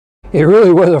It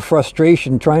really was a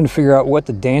frustration trying to figure out what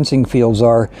the dancing fields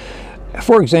are.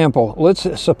 For example,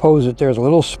 let's suppose that there's a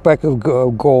little speck of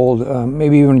gold,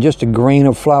 maybe even just a grain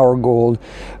of flour gold,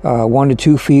 1 to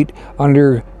 2 feet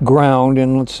underground,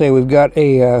 and let's say we've got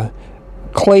a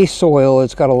clay soil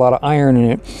that's got a lot of iron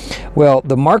in it. Well,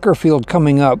 the marker field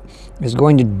coming up is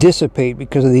going to dissipate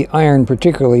because of the iron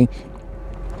particularly,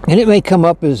 and it may come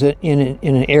up as in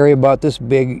an area about this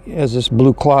big as this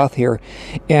blue cloth here,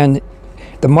 and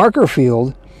the marker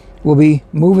field will be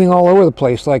moving all over the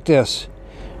place like this,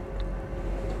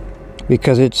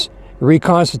 because it's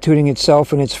reconstituting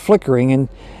itself and it's flickering,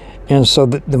 and so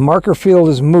the marker field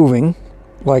is moving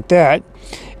like that.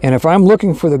 And if I'm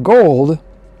looking for the gold,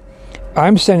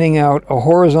 I'm sending out a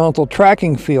horizontal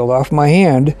tracking field off my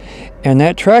hand, and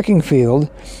that tracking field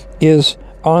is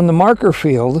on the marker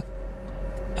field.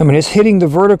 I mean, it's hitting the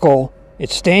vertical,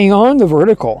 it's staying on the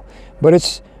vertical, but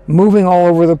it's moving all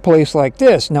over the place like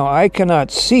this. Now, I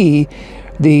cannot see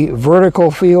the vertical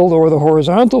field or the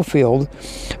horizontal field,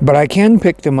 but I can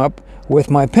pick them up with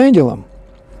my pendulum.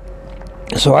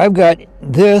 So I've got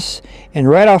this, and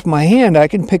right off my hand I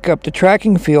can pick up the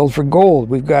tracking field for gold.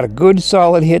 We've got a good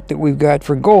solid hit that we've got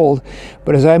for gold,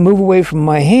 but as I move away from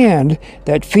my hand,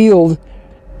 that field,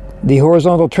 the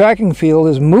horizontal tracking field,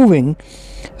 is moving,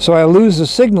 so I lose the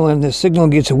signal, and the signal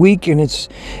gets weak and it's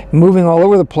moving all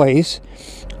over the place.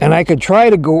 And I could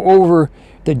try to go over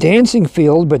the dancing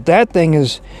field, but that thing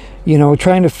is, you know,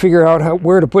 trying to figure out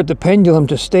where to put the pendulum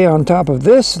to stay on top of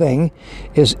this thing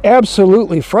is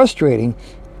absolutely frustrating.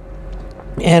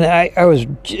 And I was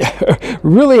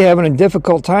really having a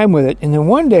difficult time with it. And then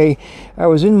one day I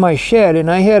was in my shed and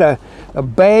I had a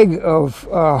bag of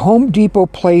Home Depot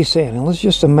play sand. And let's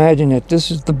just imagine that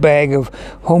this is the bag of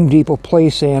Home Depot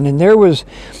play sand, and there was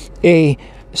a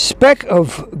speck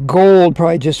of gold,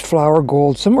 probably just flour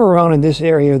gold, somewhere around in this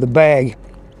area of the bag.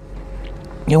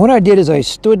 And what I did is I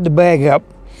stood the bag up,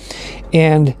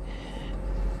 and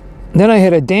then I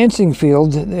had a dancing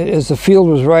field. As the field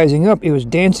was rising up, it was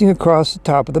dancing across the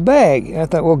top of the bag. And I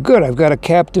thought, well, good, I've got a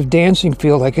captive dancing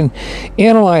field. I can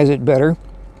analyze it better.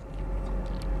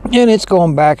 And it's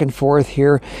going back and forth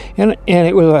here. And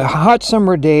it was a hot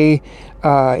summer day.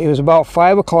 It was about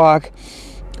 5 o'clock.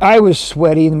 I was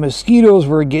sweaty. The mosquitoes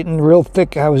were getting real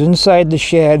thick. I was inside the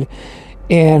shed,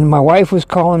 and my wife was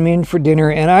calling me in for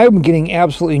dinner, and I'm getting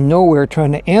absolutely nowhere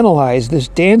trying to analyze this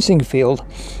dancing field.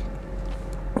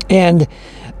 And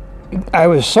I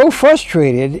was so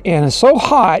frustrated and so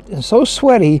hot and so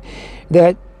sweaty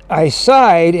that I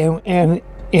sighed and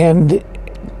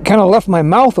kind of left my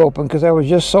mouth open because I was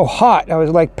just so hot. I was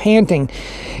like panting.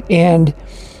 And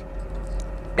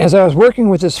as I was working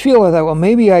with this field, I thought, well,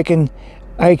 maybe I can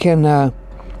make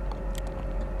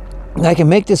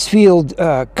this field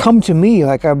come to me,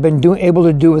 like I've been able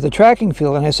to do with the tracking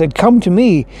field. And I said, come to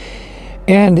me.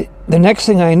 And the next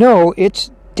thing I know,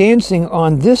 it's dancing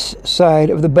on this side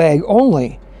of the bag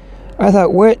only. I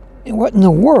thought, what in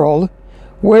the world?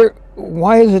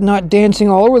 Why is it not dancing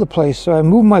all over the place? So I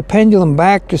moved my pendulum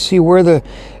back to see where the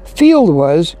field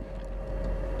was,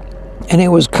 and it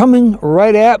was coming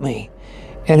right at me,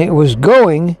 and it was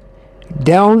going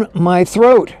down my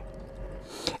throat.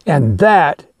 And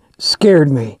that scared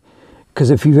me,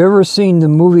 because if you've ever seen the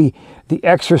movie The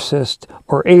Exorcist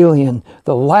or Alien,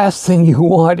 the last thing you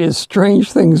want is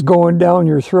strange things going down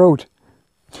your throat.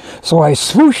 So I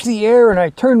swooshed the air and I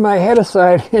turned my head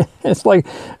aside. It's like,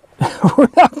 we're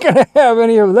not going to have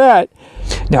any of that.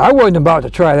 Now, I wasn't about to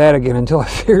try that again until I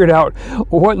figured out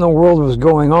what in the world was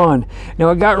going on.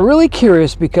 Now, I got really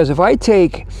curious, because if I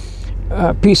take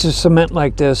a piece of cement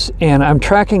like this and I'm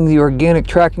tracking the organic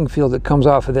tracking field that comes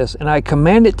off of this, and I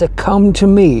command it to come to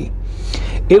me,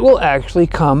 it will actually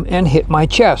come and hit my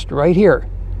chest right here.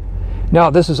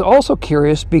 Now, this is also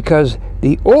curious because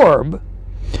the orb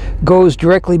goes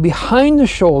directly behind the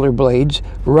shoulder blades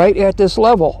right at this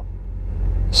level.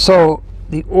 So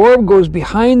the orb goes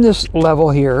behind this level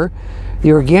here.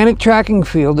 The organic tracking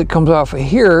field that comes off of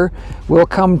here will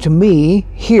come to me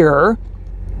here.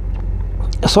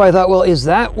 So I thought, well, is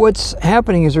that what's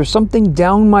happening? Is there something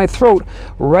down my throat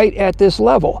right at this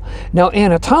level? Now,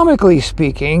 anatomically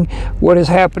speaking, what is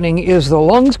happening is the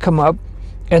lungs come up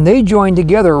and they join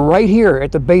together right here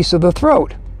at the base of the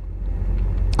throat.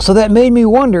 So that made me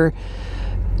wonder,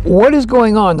 what is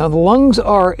going on? Now, the lungs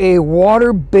are a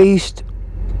water-based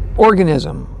organ.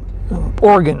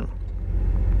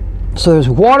 So there's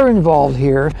water involved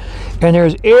here, and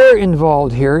there's air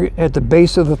involved here at the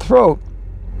base of the throat.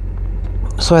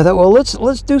 So I thought, well,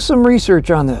 let's do some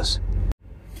research on this.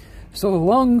 So the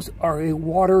lungs are a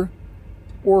water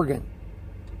organ.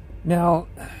 Now,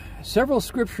 several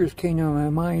scriptures came to my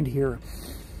mind here.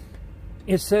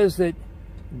 it says that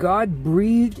God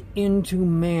breathed into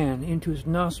man, into his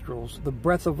nostrils, the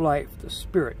breath of life, the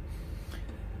spirit.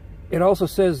 It also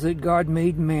says that God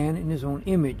made man in his own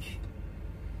image.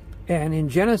 And in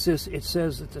Genesis, it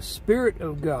says that the Spirit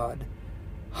of God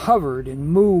hovered and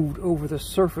moved over the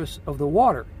surface of the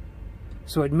water.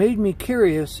 So it made me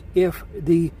curious if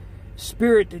the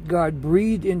Spirit that God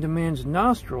breathed into man's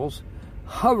nostrils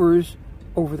hovers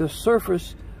over the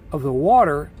surface of the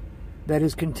water that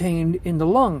is contained in the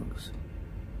lungs.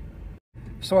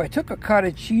 So I took a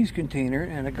cottage cheese container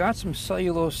and I got some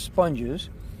cellulose sponges,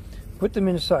 put them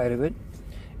inside of it,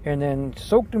 and then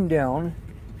soaked them down.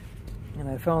 And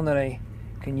I found that I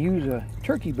can use a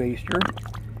turkey baster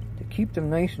to keep them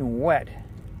nice and wet.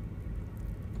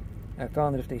 I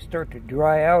found that if they start to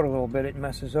dry out a little bit, it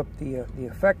messes up the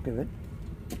effect of it.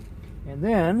 And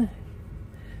then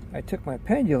I took my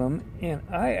pendulum and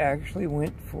I actually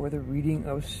went for the reading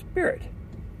of spirit.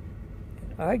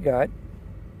 And I got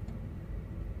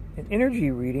an energy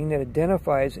reading that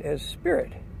identifies as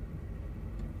spirit.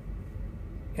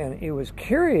 And it was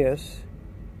curious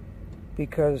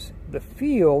because the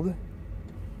field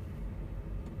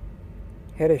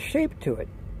had a shape to it,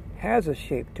 has a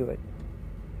shape to it.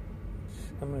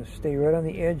 I'm going to stay right on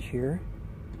the edge here.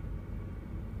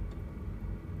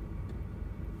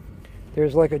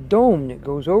 There's like a dome that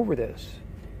goes over this,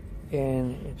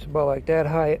 and it's about like that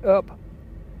high up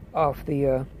off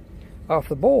the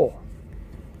bowl.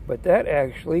 But that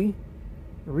actually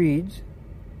reads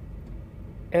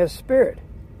as spirit.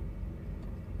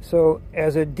 So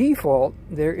as a default,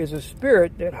 there is a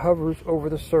spirit that hovers over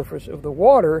the surface of the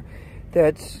water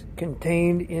that's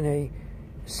contained in a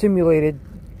simulated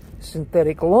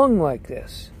synthetic lung like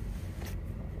this.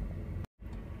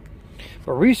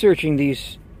 But researching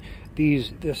this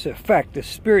effect, the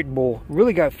spirit bowl,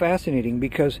 really got fascinating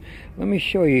because, let me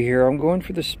show you here, I'm going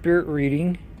for the spirit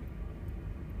reading,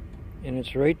 and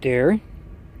it's right there.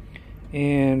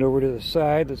 And over to the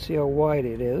side, let's see how wide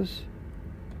it is.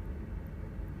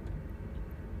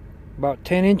 About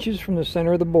 10 inches from the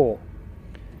center of the bowl.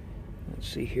 Let's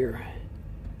see here.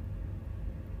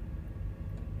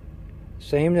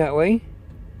 Same that way.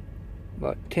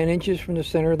 About 10 inches from the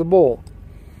center of the bowl.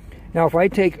 Now if I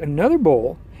take another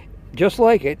bowl, just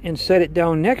like it, and set it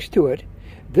down next to it,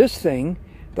 this thing,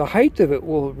 the height of it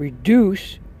will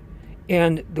reduce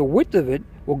and the width of it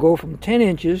will go from 10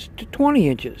 inches to 20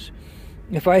 inches.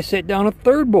 If I set down a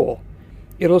third bowl,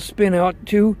 it'll spin out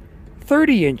to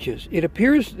 30 inches. It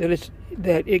appears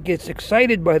that it gets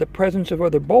excited by the presence of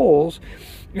other bowls,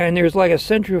 and there's like a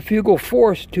centrifugal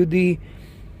force to the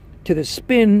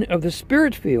spin of the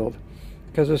spirit field,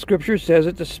 because the scripture says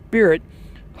that the spirit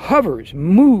hovers,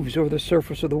 moves over the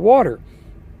surface of the water.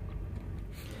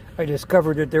 I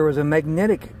discovered that there was a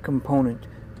magnetic component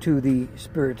to the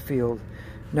spirit field.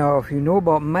 Now, if you know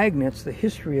about magnets, the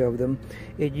history of them,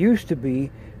 it used to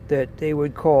be that they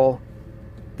would call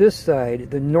this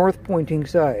side the north pointing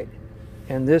side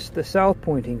and this the south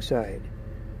pointing side,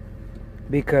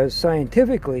 because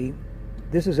scientifically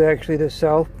this is actually the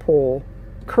south pole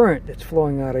current that's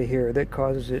flowing out of here that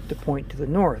causes it to point to the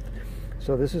north.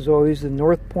 So this is always the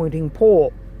north pointing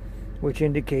pole, which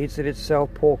indicates that it's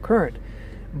south pole current.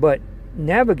 But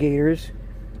navigators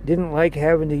didn't like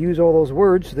having to use all those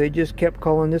words, so they just kept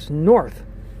calling this north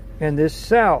and this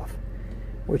south,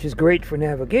 which is great for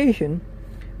navigation.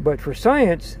 But for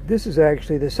science, this is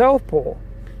actually the south pole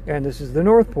and this is the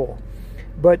north pole.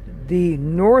 But the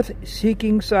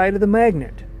north-seeking side of the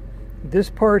magnet, this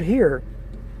part here,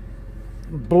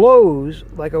 blows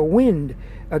like a wind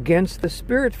against the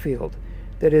spirit field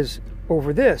that is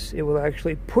over this. It will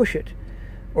actually push it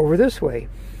over this way.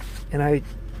 And I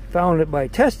found it by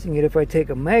testing it. If I take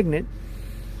a magnet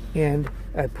and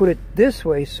I put it this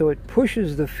way so it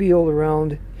pushes the field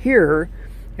around here,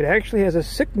 it actually has a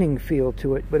sickening feel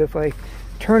to it. But if I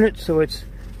turn it so it's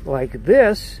like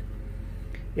this,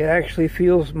 it actually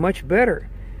feels much better.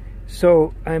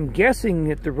 So I'm guessing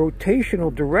that the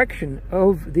rotational direction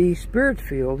of the spirit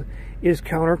field is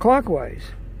counterclockwise.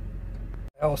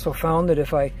 I also found that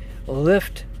if I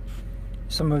lift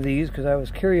some of these, because I was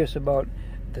curious about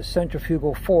the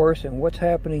centrifugal force and what's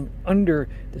happening under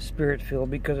the spirit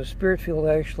field, because the spirit field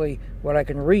actually, what I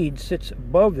can read, sits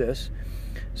above this.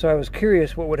 So I was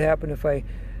curious what would happen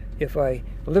if I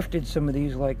lifted some of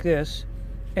these like this,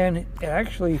 and it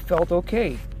actually felt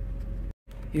okay.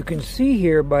 You can see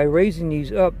here by raising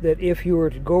these up that if you were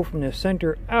to go from the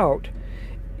center out,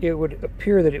 it would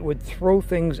appear that it would throw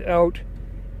things out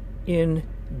in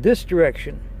this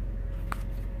direction.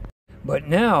 But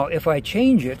now if I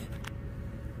change it,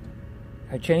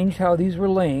 I changed how these were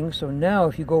laying, so now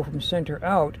if you go from center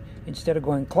out, instead of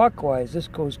going clockwise, this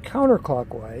goes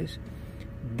counterclockwise,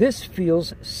 this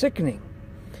feels sickening.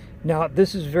 Now,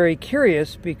 this is very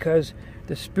curious because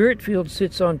the spirit field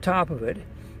sits on top of it.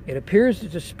 It appears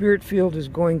that the spirit field is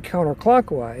going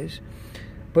counterclockwise,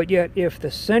 but yet if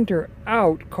the center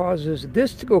out causes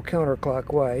this to go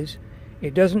counterclockwise,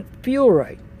 it doesn't feel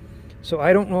right. So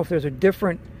I don't know if there's a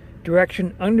different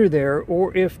direction under there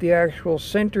or if the actual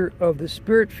center of the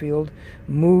spirit field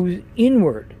moves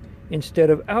inward instead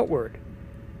of outward.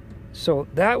 So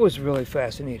that was really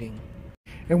fascinating.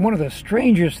 And one of the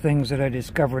strangest things that I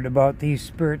discovered about these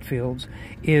spirit fields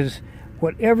is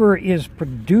whatever is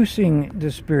producing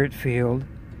the spirit field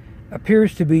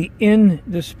appears to be in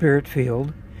the spirit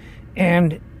field,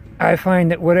 and I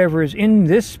find that whatever is in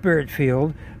this spirit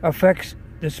field affects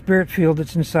the spirit field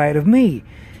that's inside of me.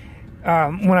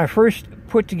 When I first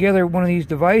put together one of these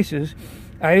devices,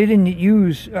 I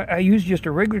used just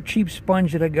a regular cheap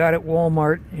sponge that I got at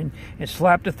Walmart and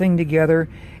slapped the thing together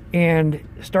and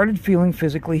started feeling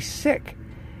physically sick.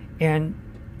 And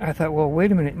I thought, well,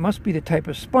 wait a minute, it must be the type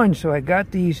of sponge. So I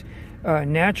got these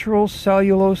natural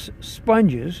cellulose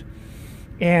sponges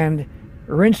and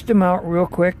rinsed them out real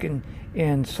quick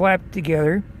and slapped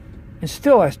together, and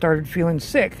still I started feeling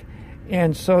sick.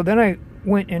 And so then I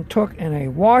went and I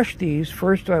washed these.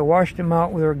 First I washed them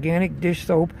out with organic dish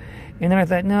soap, and then I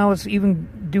thought, now let's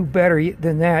even do better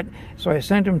than that. So I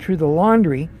sent them through the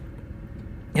laundry,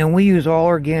 and we use all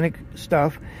organic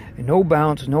stuff, no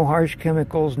bounce, no harsh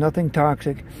chemicals, nothing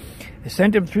toxic. I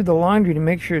sent them through the laundry to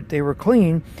make sure that they were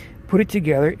clean, put it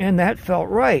together, and that felt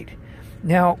right.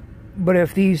 Now, but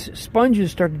if these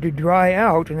sponges started to dry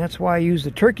out, and that's why I use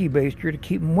the turkey baster to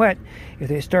keep them wet, if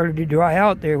they started to dry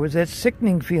out, there was that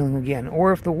sickening feeling again.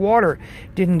 Or if the water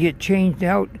didn't get changed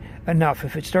out enough,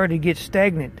 if it started to get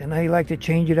stagnant, and I like to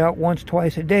change it out once,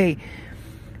 twice a day,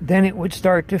 then it would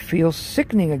start to feel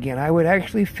sickening again. I would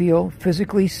actually feel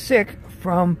physically sick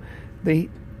from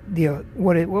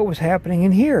what was happening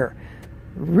in here.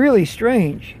 Really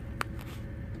strange.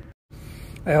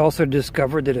 I also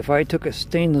discovered that if I took a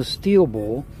stainless steel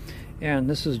bowl, and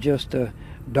this is just a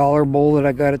dollar bowl that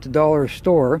I got at the dollar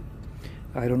store,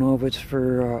 I don't know if it's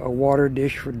for a water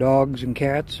dish for dogs and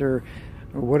cats or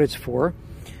what it's for,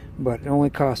 but it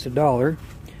only costs $1.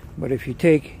 But if you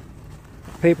take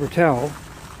a paper towel,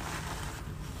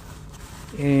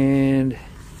 and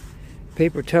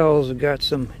paper towels have got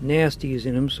some nasties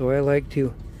in them, so I like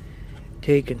to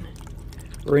take and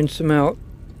rinse them out.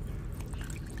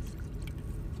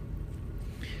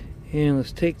 And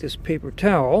let's take this paper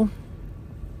towel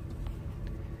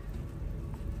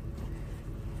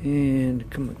and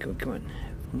come on,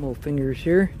 little fingers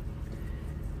here.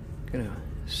 Gonna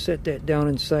set that down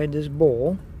inside this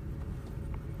bowl.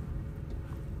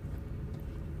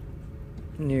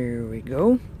 There we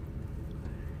go.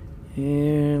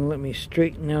 And let me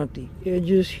straighten out the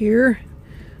edges here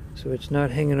so it's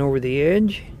not hanging over the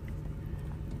edge.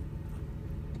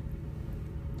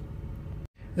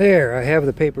 There, I have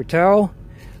the paper towel.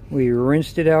 We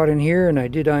rinsed it out in here, and I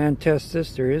did ion test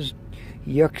this. There is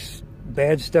yuck,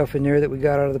 bad stuff in there that we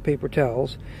got out of the paper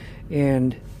towels.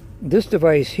 And this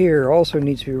device here also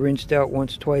needs to be rinsed out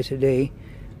once, twice a day.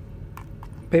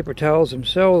 Paper towels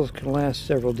themselves can last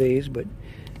several days, but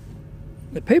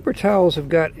the paper towels have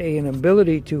got an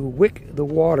ability to wick the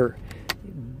water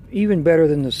even better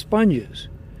than the sponges.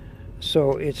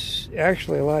 So it's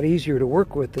actually a lot easier to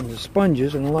work with than the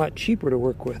sponges, and a lot cheaper to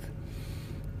work with.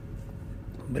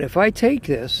 But if I take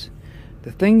this,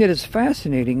 the thing that is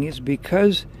fascinating is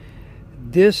because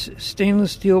this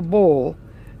stainless steel bowl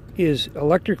is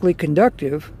electrically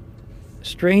conductive, a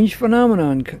strange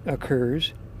phenomenon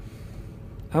occurs.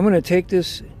 I'm going to take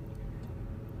this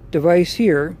device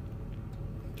here,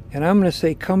 and I'm going to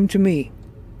say, "Come to me."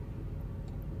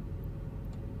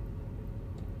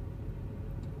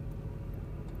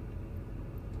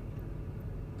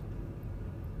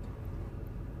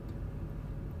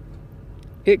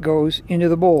 It goes into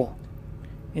the bowl.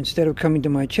 Instead of coming to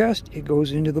my chest, it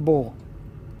goes into the bowl.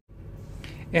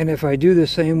 And if I do the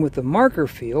same with the marker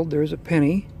field, there's a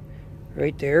penny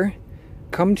right there.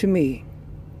 Come to me.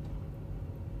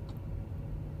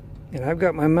 And I've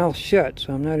got my mouth shut,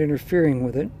 so I'm not interfering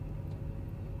with it.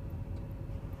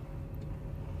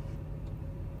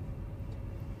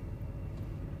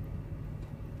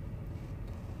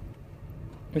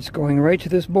 It's going right to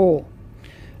this bowl.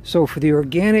 So for the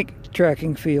organic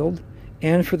tracking field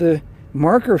and for the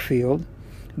marker field,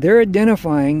 they're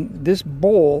identifying this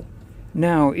bowl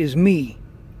now is me.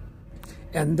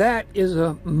 And that is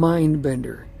a mind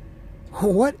bender.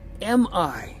 What am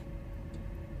I?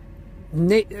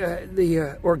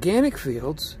 The organic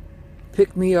fields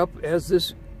pick me up as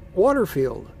this water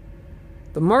field.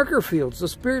 The marker fields, the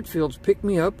spirit fields, pick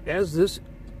me up as this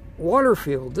water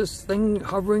field, this thing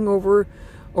hovering over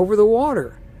the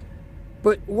water.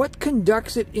 But what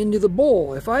conducts it into the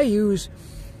bowl? If I use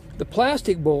the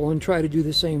plastic bowl and try to do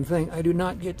the same thing, I do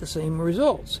not get the same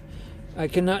results. I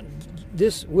cannot,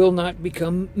 this will not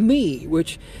become me,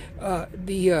 which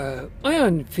the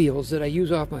ion fields that I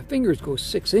use off my fingers go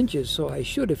 6 inches, so I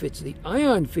should, if it's the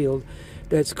ion field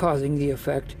that's causing the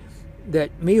effect,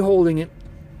 that me holding it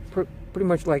pretty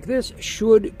much like this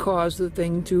should cause the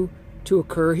thing to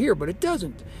occur here, but it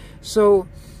doesn't. So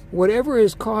whatever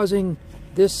is causing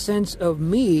this sense of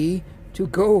me to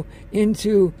go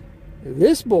into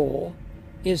this bowl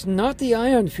is not the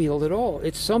ion field at all.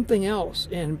 It's something else,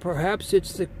 and perhaps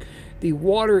it's the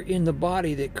water in the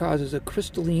body that causes a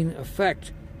crystalline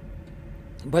effect.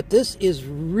 But this is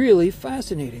really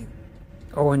fascinating.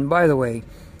 Oh, and by the way,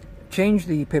 change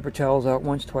the paper towels out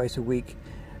once, twice a week.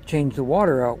 Change the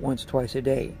water out once, twice a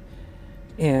day.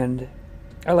 And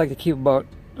I like to keep about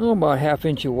 ½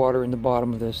 inch of water in the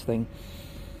bottom of this thing.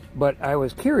 But I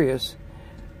was curious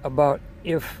about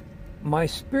if my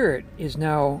spirit is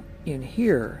now in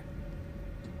here,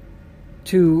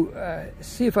 to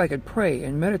see if I could pray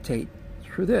and meditate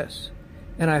through this.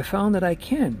 And I found that I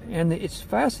can. And it's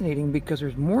fascinating because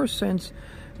there's more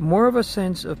of a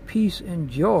sense of peace and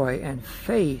joy and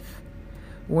faith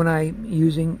when I'm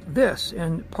using this.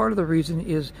 And part of the reason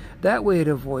is that way it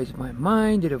avoids my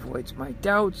mind, it avoids my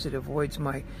doubts, it avoids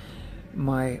my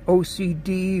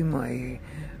OCD, my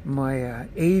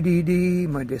ADD,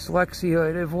 my dyslexia.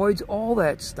 It avoids all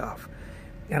that stuff.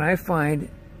 And I find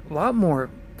a lot more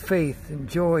faith and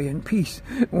joy and peace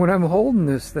when I'm holding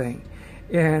this thing.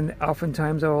 And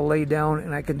oftentimes I will lay down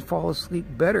and I can fall asleep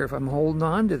better if I'm holding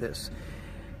on to this.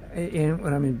 And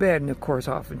when I'm in bed, and of course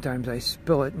oftentimes I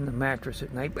spill it in the mattress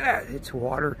at night. It's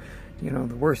water. You know,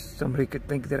 the worst, somebody could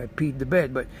think that I peed the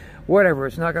bed, but whatever,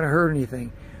 it's not going to hurt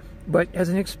anything. But as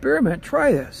an experiment,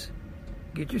 try this.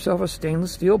 Get yourself a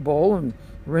stainless steel bowl and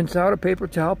rinse out a paper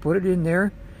towel, put it in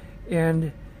there,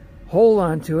 and hold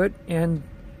on to it and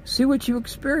see what you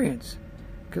experience.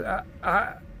 'Cause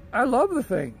I love the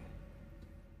thing.